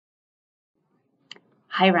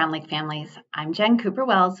Hi, Round Lake families. I'm Jen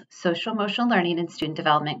Cooper-Wells, Social Emotional Learning and Student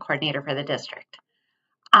Development Coordinator for the district.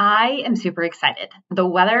 I am super excited. The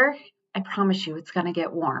weather, I promise you, it's going to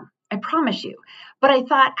get warm. I promise you. But I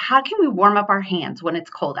thought, how can we warm up our hands when it's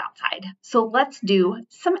cold outside? So let's do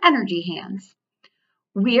some energy hands.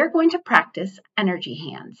 We are going to practice energy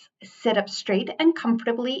hands. Sit up straight and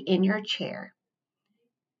comfortably in your chair.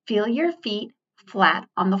 Feel your feet flat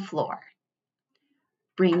on the floor.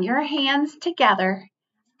 Bring your hands together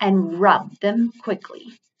and rub them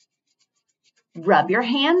quickly. Rub your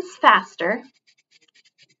hands faster.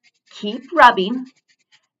 Keep rubbing.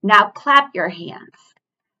 Now clap your hands.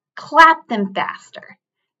 Clap them faster.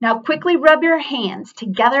 Now quickly rub your hands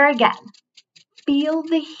together again. Feel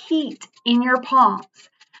the heat in your palms.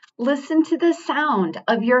 Listen to the sound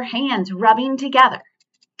of your hands rubbing together.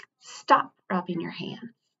 Stop rubbing your hands.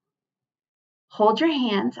 Hold your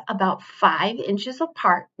hands about 5 inches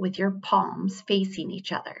apart with your palms facing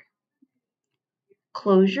each other.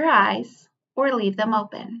 Close your eyes or leave them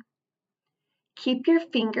open. Keep your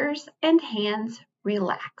fingers and hands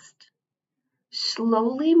relaxed.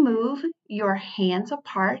 Slowly move your hands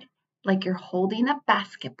apart like you're holding a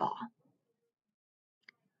basketball.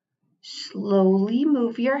 Slowly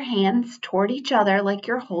move your hands toward each other like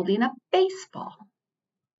you're holding a baseball.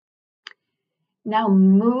 Now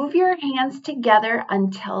move your hands together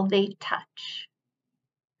until they touch.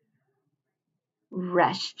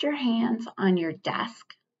 Rest your hands on your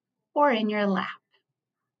desk or in your lap.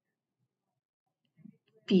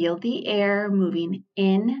 Feel the air moving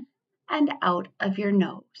in and out of your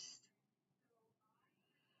nose.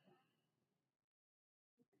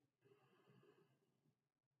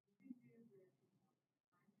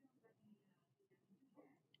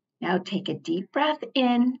 Now take a deep breath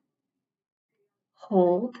in,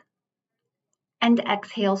 hold, and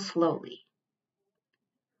exhale slowly.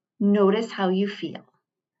 Notice how you feel.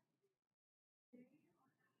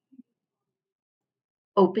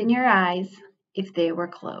 Open your eyes if they were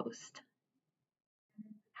closed.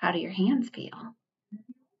 How do your hands feel?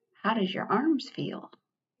 How does your arms feel?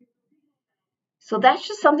 So that's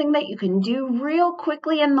just something that you can do real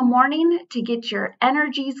quickly in the morning to get your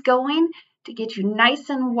energies going, to get you nice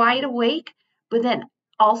and wide awake, but then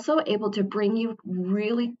also able to bring you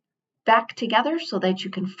really back together so that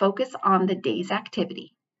you can focus on the day's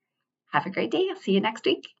activity. Have a great day. I'll see you next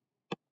week.